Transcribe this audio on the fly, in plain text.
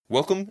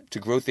Welcome to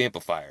Growth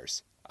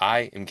Amplifiers.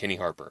 I am Kenny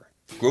Harper.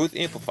 Growth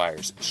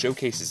Amplifiers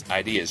showcases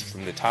ideas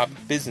from the top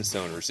business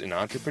owners and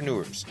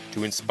entrepreneurs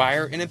to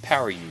inspire and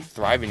empower you to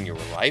thrive in your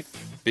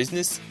life,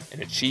 business,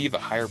 and achieve a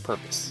higher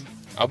purpose.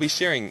 I'll be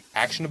sharing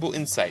actionable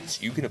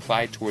insights you can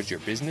apply towards your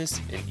business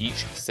in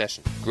each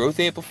session. Growth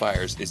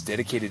Amplifiers is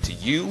dedicated to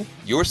you,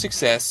 your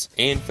success,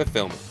 and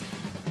fulfillment.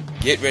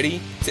 Get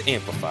ready to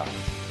amplify.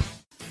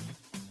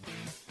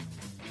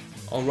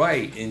 All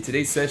right, in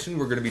today's session,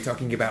 we're going to be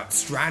talking about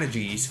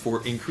strategies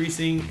for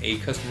increasing a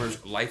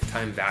customer's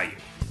lifetime value.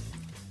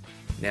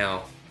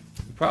 Now,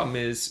 the problem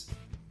is,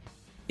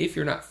 if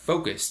you're not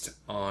focused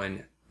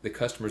on the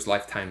customer's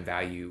lifetime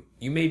value,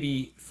 you may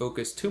be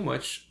focused too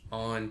much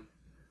on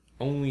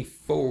only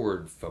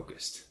forward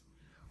focused.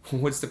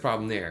 What's the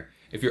problem there?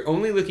 If you're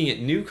only looking at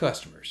new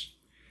customers,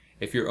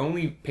 if you're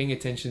only paying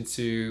attention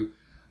to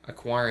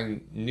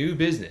acquiring new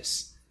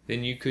business,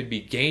 then you could be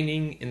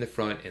gaining in the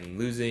front and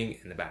losing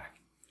in the back.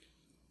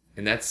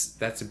 And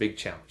that's a big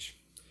challenge.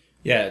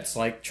 Yeah, it's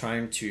like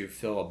trying to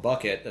fill a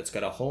bucket that's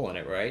got a hole in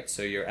it, right?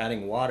 So you're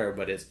adding water,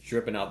 but it's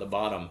dripping out the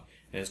bottom,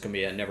 and it's going to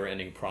be a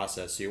never-ending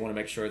process. So you want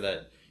to make sure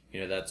that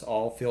that's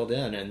all filled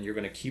in, and you're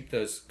going to keep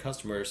those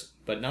customers,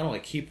 but not only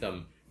keep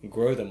them,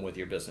 grow them with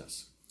your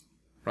business.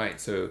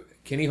 Right. So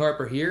Kenny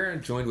Harper here,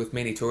 joined with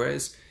Manny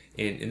Torres,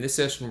 and in this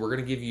session, we're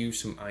going to give you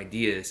some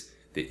ideas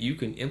that you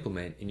can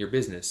implement in your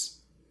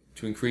business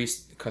to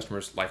increase the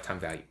customer's lifetime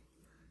value.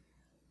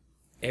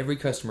 Every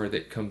customer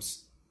that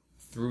comes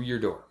through your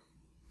door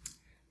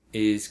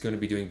is going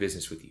to be doing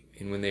business with you.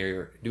 And when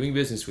they're doing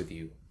business with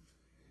you,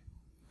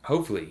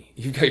 hopefully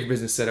you've got your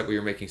business set up where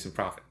you're making some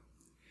profit.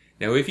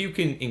 Now, if you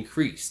can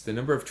increase the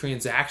number of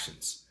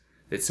transactions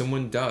that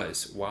someone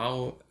does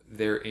while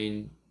they're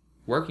in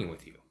working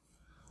with you,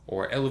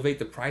 or elevate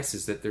the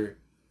prices that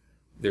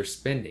they're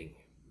spending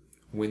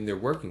when they're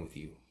working with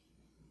you,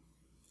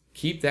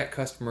 keep that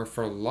customer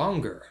for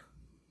longer,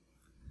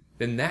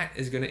 then that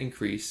is going to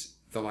increase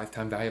the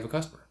lifetime value of a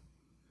customer.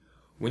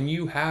 When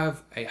you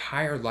have a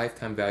higher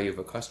lifetime value of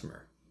a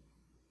customer,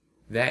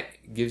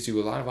 that gives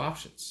you a lot of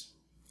options.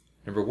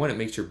 Number one, it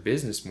makes your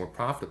business more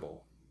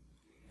profitable.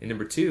 And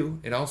number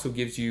two, it also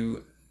gives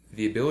you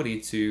the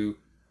ability to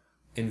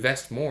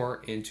invest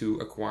more into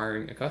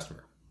acquiring a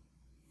customer.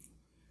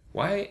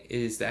 Why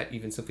is that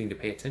even something to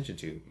pay attention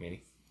to,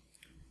 Manny?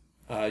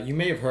 You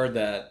may have heard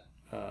that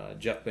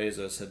Jeff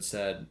Bezos had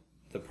said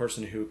the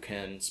person who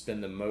can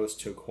spend the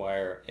most to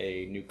acquire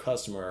a new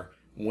customer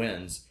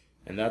wins.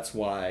 And that's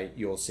why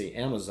you'll see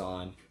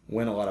Amazon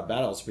win a lot of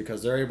battles,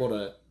 because they're able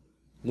to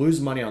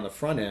lose money on the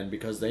front end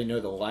because they know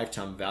the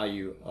lifetime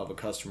value of a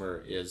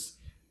customer is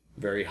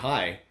very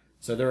high.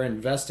 So they're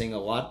investing a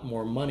lot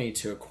more money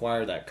to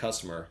acquire that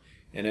customer.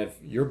 And if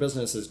your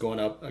business is going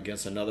up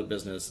against another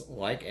business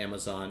like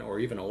Amazon, or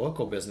even a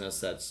local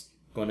business that's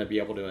going to be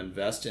able to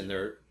invest in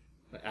their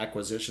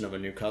acquisition of a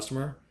new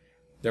customer,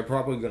 they're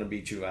probably going to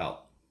beat you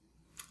out.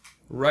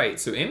 Right.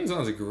 So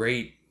Amazon is a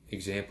great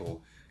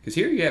example, because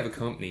here you have a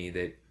company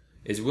that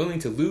is willing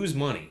to lose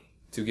money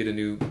to get a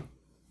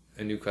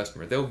new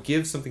customer. They'll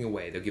give something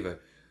away. They'll give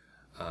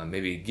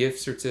maybe a gift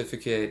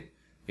certificate.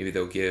 Maybe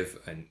they'll give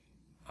an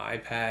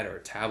iPad or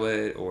a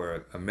tablet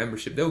or a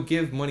membership. They'll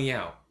give money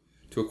out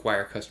to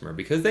acquire a customer,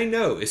 because they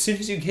know as soon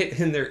as you get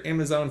in their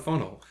Amazon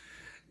funnel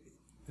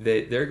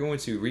that they're going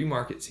to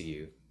remarket to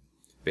you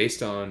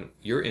based on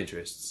your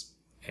interests,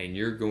 and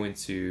you're going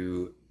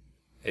to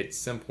at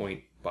some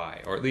point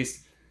buy, or at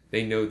least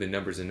they know the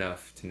numbers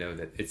enough to know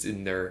that it's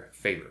in their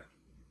favor.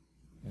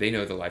 They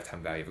know the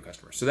lifetime value of a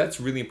customer. So that's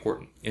really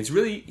important. It's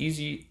really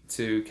easy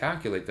to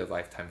calculate the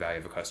lifetime value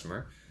of a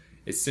customer.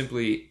 It's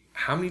simply,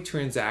 how many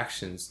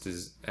transactions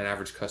does an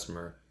average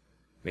customer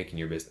make in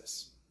your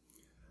business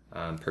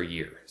per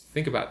year?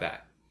 Think about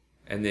that.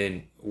 And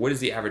then, what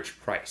is the average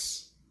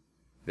price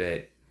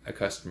that a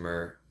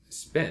customer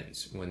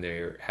spends when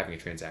they're having a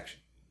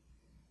transaction?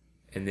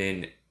 And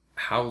then,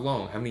 how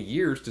many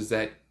years does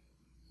that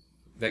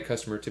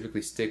customer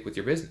typically stick with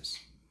your business?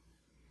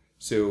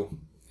 So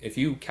if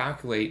you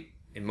calculate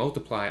and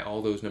multiply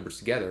all those numbers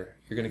together,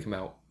 you're going to come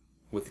out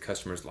with the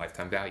customer's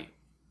lifetime value.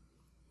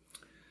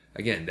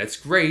 Again, that's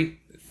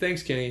great.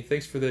 Thanks, Kenny.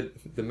 Thanks for the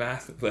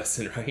math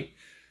lesson, right?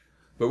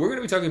 But we're going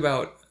to be talking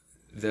about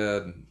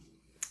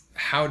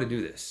how to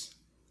do this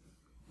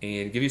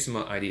and give you some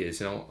ideas.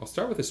 And I'll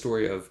start with the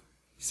story of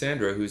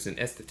Sandra, who's an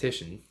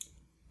esthetician,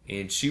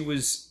 and she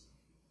was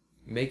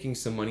making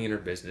some money in her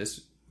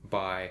business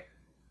by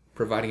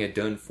providing a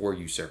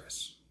done-for-you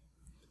service.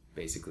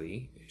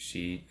 Basically,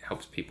 she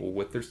helps people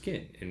with their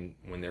skin, and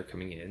when they're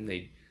coming in,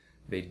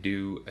 they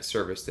do a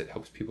service that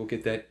helps people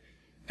get that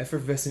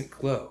effervescent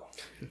glow.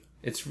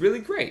 It's really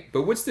great.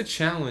 But what's the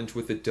challenge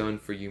with the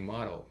done-for-you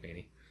model,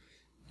 Manny?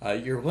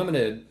 You're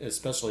limited,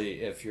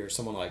 especially if you're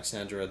someone like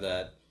Sandra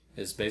that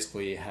is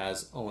basically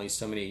has only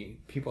so many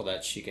people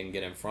that she can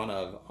get in front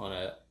of on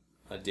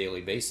a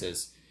daily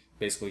basis.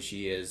 Basically,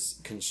 she is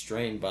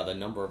constrained by the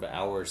number of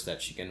hours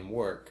that she can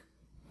work.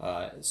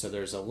 So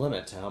there's a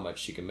limit to how much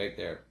she can make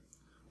there.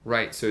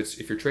 Right. So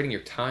if you're trading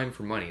your time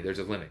for money, there's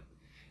a limit.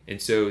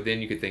 And so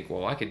then you could think,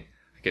 well, I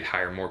could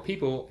hire more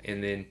people,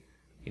 and then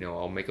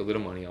I'll make a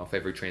little money off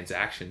every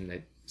transaction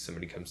that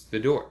somebody comes to the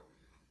door.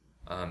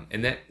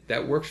 And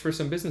that works for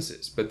some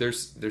businesses, but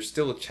there's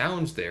still a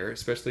challenge there,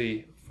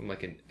 especially from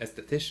like an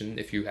esthetician.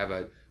 If you have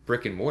a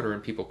brick and mortar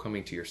and people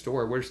coming to your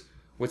store,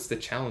 what's the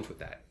challenge with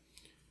that?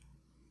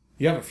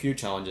 You have a few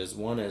challenges.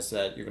 One is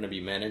that you're going to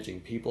be managing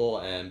people,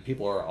 and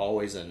people are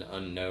always an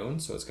unknown,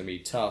 so it's going to be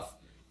tough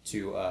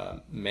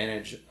to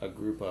manage a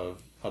group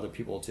of other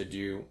people to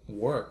do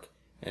work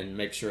and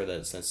make sure that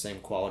it's the same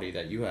quality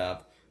that you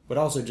have, but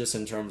also just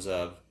in terms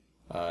of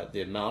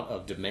the amount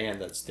of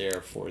demand that's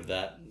there for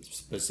that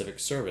specific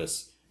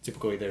service.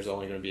 Typically, there's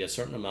only going to be a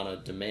certain amount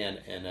of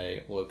demand in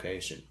a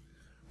location.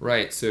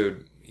 Right. So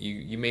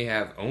you may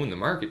own the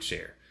market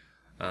share,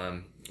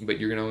 but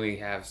you're going to only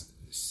have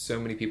so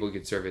many people who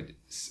could serve it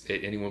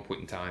at any one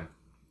point in time,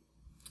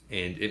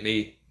 and it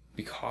may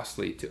be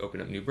costly to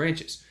open up new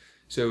branches.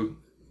 So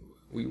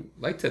we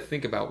like to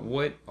think about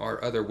what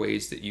are other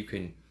ways that you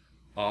can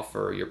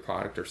offer your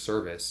product or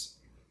service,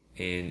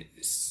 and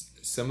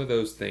some of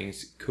those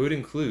things could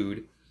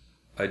include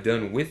a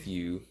done with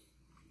you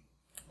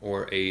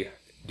or a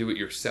do it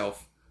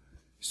yourself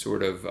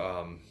sort of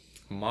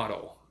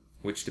model,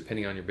 which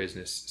depending on your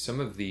business,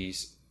 some of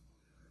these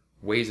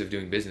ways of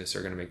doing business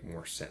are going to make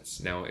more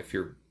sense. Now, if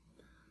you're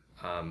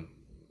an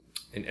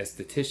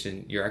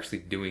esthetician, you're actually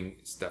doing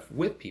stuff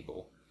with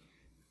people.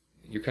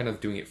 You're kind of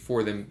doing it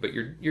for them, but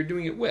you're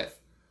doing it with.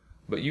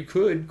 But you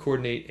could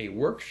coordinate a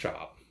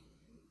workshop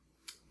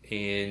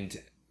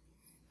and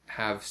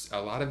have a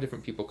lot of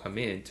different people come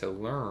in to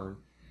learn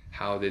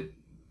how that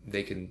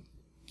they can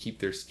keep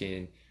their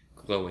skin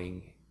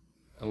glowing,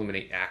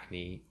 eliminate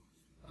acne,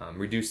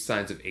 reduce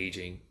signs of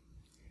aging,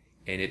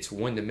 and it's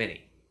one to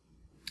many.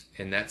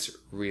 And that's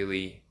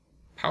really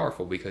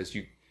powerful because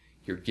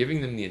you're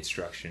giving them the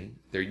instruction,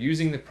 they're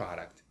using the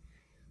product,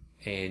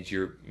 and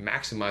you're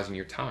maximizing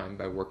your time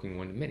by working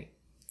one to many.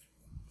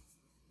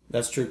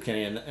 That's true,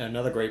 Kenny. And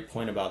another great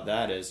point about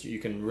that is you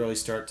can really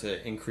start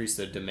to increase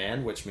the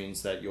demand, which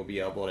means that you'll be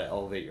able to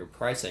elevate your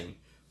pricing.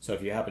 So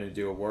if you happen to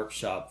do a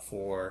workshop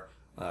for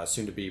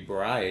soon-to-be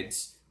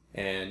brides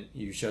and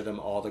you show them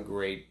all the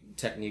great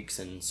techniques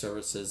and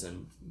services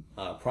and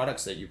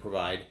products that you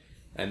provide,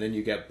 and then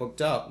you get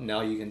booked up,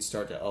 now you can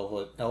start to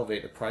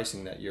elevate the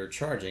pricing that you're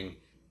charging,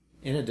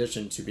 in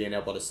addition to being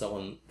able to sell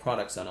them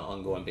products on an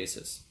ongoing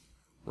basis.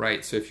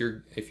 Right. So if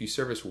you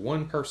service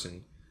one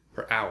person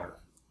per hour,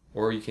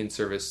 or you can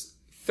service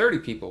 30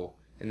 people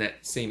in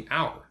that same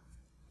hour,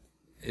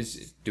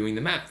 is doing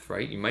the math,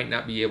 right? You might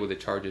not be able to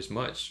charge as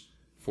much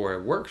for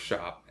a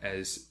workshop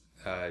as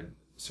a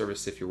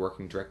service if you're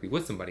working directly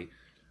with somebody,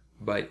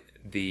 but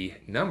the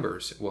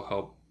numbers will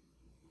help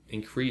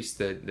increase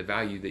the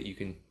value that you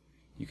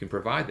can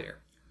provide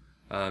there.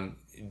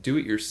 Do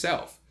it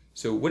yourself.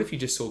 So what if you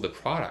just sold the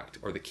product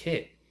or the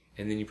kit,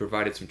 and then you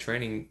provided some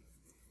training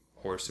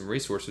or some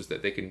resources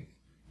that they can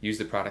use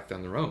the product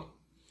on their own?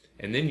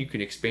 And then you can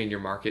expand your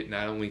market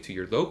not only to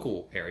your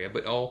local area,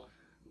 but all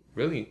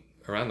really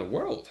around the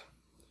world.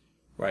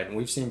 Right, and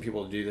we've seen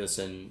people do this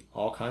in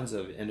all kinds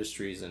of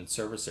industries and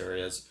service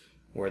areas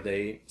where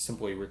they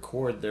simply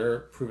record their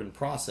proven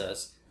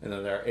process and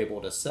then they're able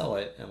to sell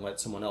it and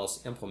let someone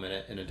else implement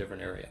it in a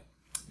different area.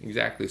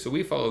 Exactly. So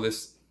we follow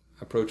this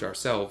approach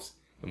ourselves,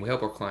 and we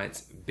help our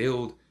clients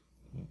build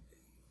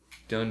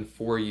done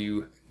for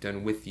you,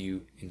 done with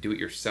you, and do it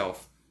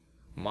yourself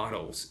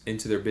models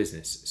into their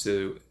business.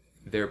 So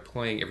they're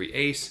playing every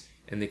ace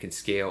and they can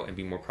scale and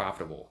be more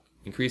profitable,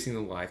 increasing the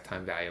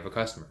lifetime value of a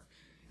customer.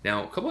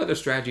 Now, a couple other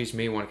strategies you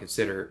may want to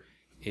consider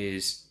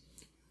is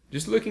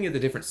just looking at the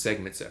different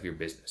segments of your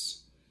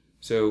business.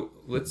 So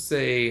let's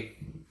say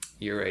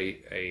you're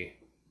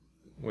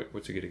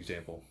what's a good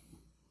example?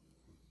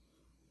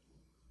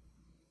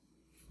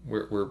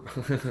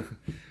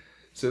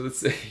 So let's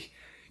say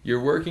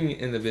you're working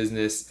in the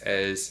business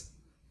as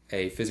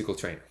a physical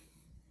trainer,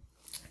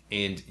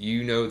 and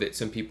you know that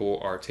some people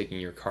are taking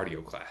your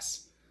cardio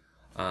class,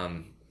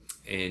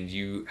 and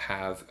you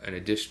have an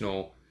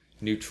additional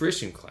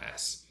nutrition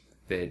class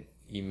that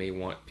you may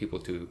want people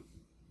to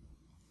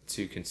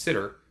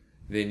consider.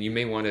 Then you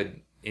may want to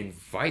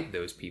invite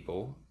those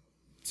people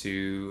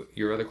to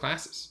your other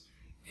classes,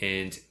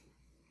 and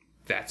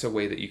that's a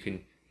way that you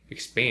can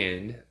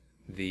expand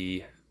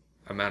the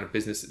amount of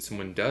business that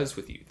someone does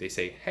with you. They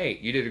say, hey,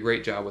 you did a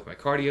great job with my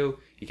cardio,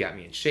 you got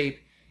me in shape,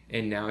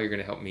 and now you're going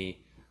to help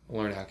me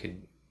learn how I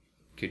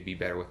could be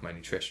better with my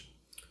nutrition.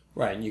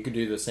 Right, and you could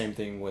do the same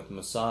thing with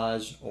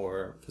massage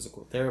or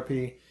physical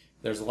therapy.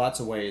 There's lots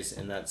of ways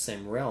in that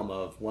same realm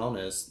of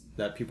wellness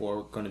that people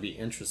are going to be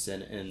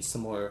interested in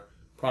similar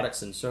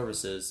products and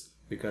services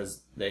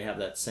because they have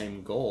that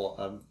same goal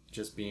of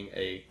just being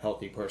a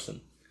healthy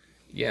person.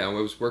 Yeah, I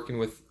was working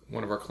with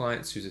one of our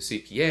clients who's a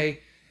CPA,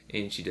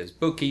 and she does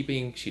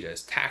bookkeeping, she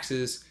does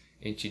taxes,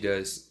 and she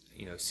does,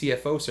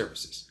 CFO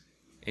services.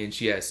 And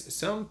she has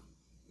some,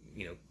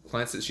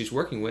 clients that she's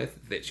working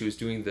with that she was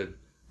doing the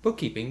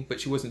bookkeeping,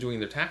 but she wasn't doing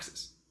their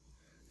taxes.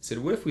 I said,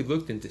 what if we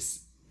looked into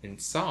and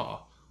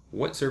saw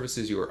what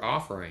services you were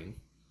offering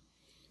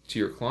to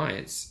your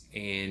clients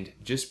and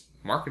just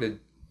market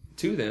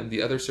to them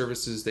the other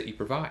services that you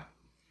provide.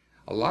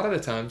 A lot of the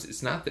times,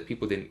 it's not that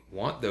people didn't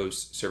want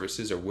those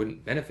services or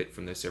wouldn't benefit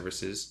from those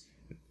services.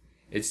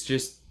 It's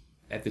just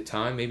at the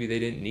time, maybe they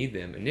didn't need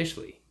them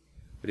initially.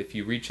 But if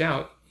you reach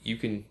out, you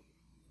can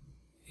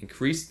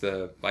increase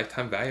the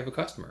lifetime value of a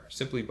customer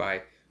simply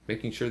by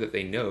making sure that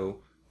they know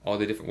all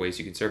the different ways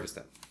you can service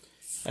them.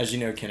 As you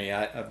know, Kenny,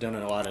 I've done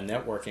a lot of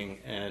networking,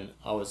 and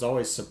I was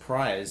always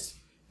surprised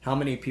how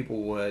many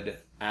people would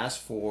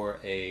ask for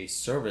a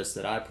service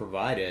that I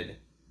provided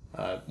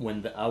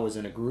when I was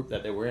in a group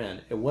that they were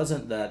in. It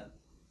wasn't that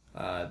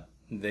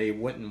they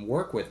wouldn't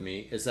work with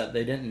me, it's that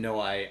they didn't know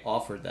I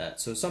offered that.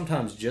 So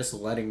sometimes just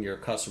letting your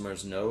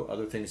customers know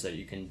other things that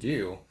you can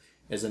do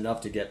is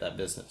enough to get that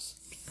business.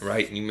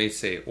 Right. And you may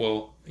say,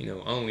 well, I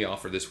only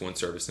offer this one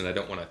service and I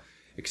don't want to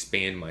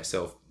expand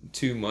myself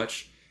too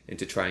much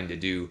into trying to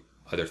do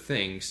other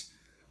things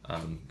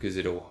because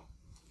it'll,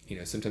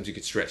 sometimes you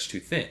could stretch too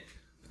thin.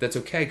 But that's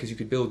okay because you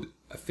could build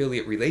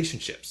affiliate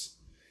relationships.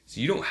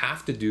 So you don't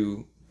have to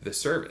do the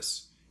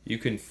service. You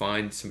can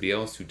find somebody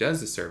else who does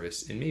the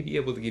service and may be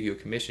able to give you a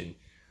commission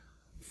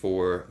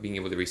for being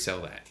able to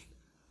resell that.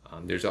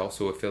 There's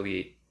also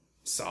affiliate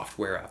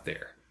software out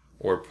there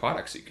or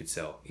products that you could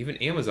sell. Even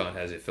Amazon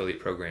has affiliate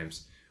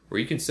programs where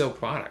you can sell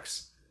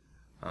products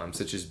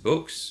such as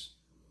books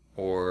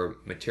or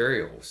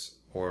materials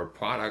or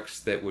products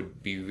that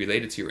would be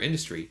related to your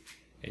industry,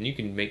 and you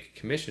can make a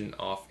commission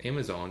off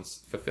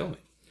Amazon's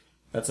fulfillment.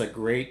 That's a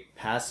great,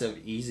 passive,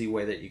 easy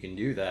way that you can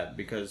do that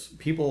because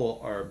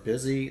people are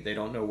busy. They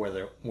don't know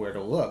where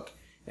to look.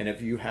 And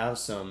if you have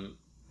some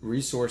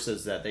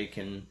resources that they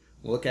can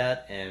look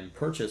at and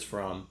purchase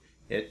from,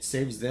 it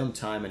saves them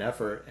time and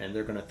effort, and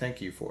they're going to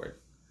thank you for it.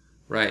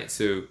 Right.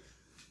 So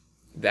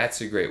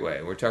that's a great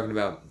way. We're talking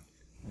about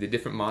the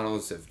different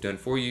models of done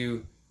for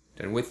you,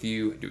 done with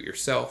you, do it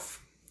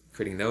yourself,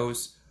 creating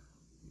those,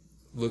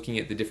 looking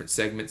at the different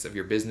segments of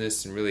your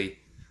business and really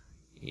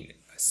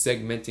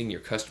segmenting your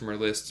customer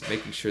list,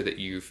 making sure that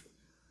you've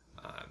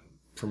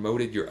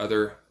promoted your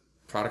other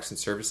products and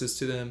services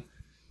to them,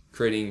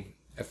 creating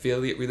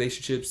affiliate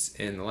relationships,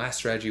 and the last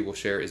strategy we'll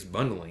share is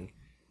bundling.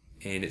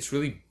 And it's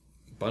really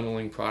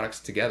bundling products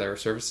together,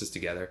 services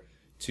together,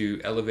 to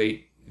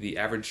elevate the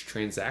average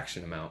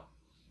transaction amount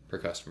per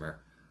customer.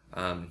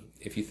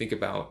 If you think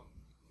about,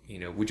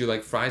 would you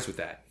like fries with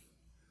that?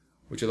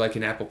 Would you like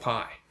an apple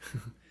pie?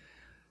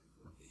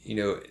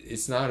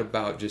 It's not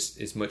about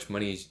just as much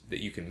money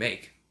that you can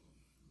make.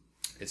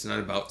 It's not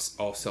about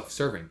all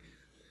self-serving.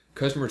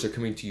 Customers are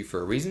coming to you for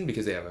a reason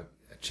because they have a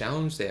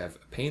challenge, they have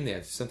a pain, they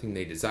have something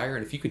they desire.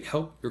 And if you can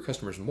help your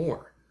customers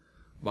more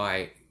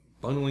by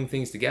bundling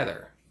things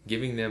together,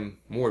 giving them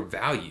more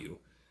value,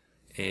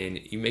 and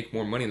you make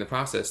more money in the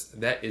process,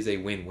 that is a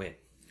win-win.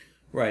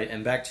 Right.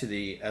 And back to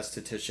the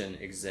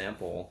esthetician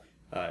example,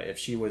 if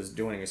she was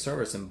doing a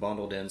service and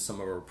bundled in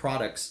some of her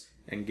products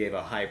and gave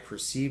a high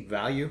perceived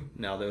value,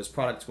 now those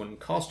products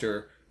wouldn't cost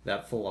her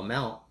that full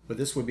amount, but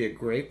this would be a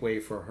great way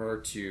for her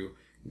to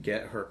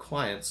get her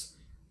clients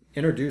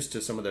introduced to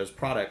some of those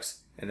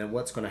products. And then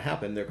what's going to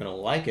happen, they're going to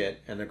like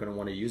it and they're going to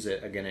want to use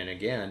it again and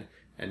again.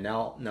 And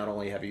now not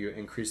only have you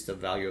increased the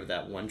value of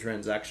that one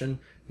transaction,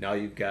 now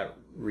you've got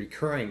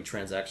recurring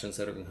transactions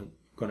that are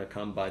going to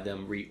come by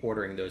them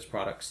reordering those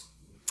products.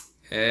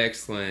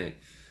 Excellent.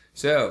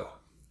 So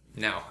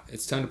now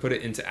it's time to put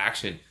it into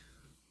action.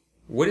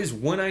 What is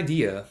one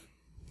idea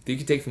that you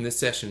can take from this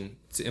session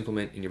to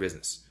implement in your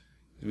business?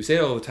 We say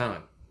it all the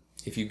time.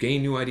 If you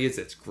gain new ideas,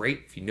 that's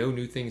great. If you know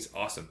new things,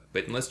 awesome.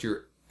 But unless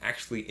you're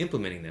actually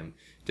implementing them,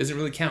 it doesn't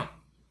really count.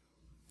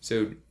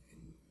 So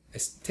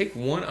take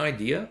one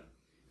idea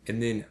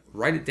and then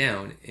write it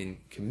down and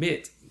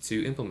commit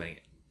to implementing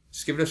it.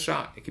 Just give it a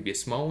shot. It could be a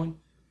small one.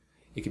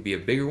 It could be a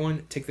bigger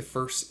one. Take the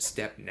first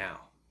step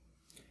now.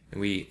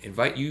 And we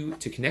invite you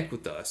to connect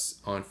with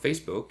us on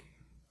Facebook,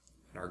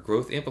 our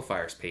Growth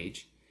Amplifiers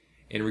page,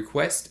 and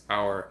request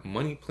our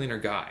Money Planner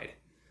Guide.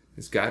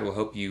 This guide will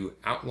help you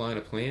outline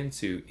a plan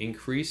to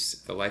increase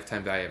the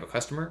lifetime value of a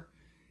customer,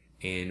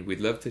 and we'd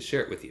love to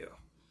share it with you.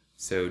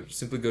 So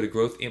simply go to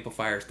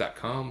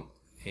growthamplifiers.com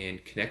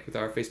and connect with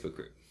our Facebook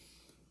group.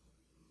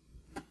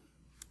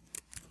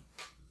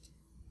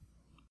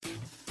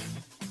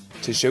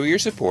 To show your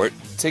support,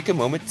 take a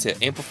moment to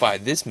amplify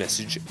this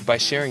message by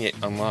sharing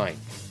it online.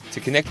 To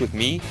connect with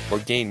me or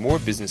gain more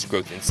business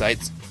growth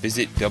insights,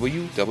 visit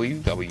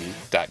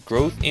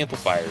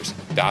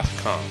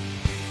www.growthamplifiers.com.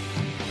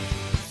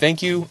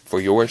 Thank you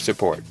for your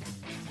support.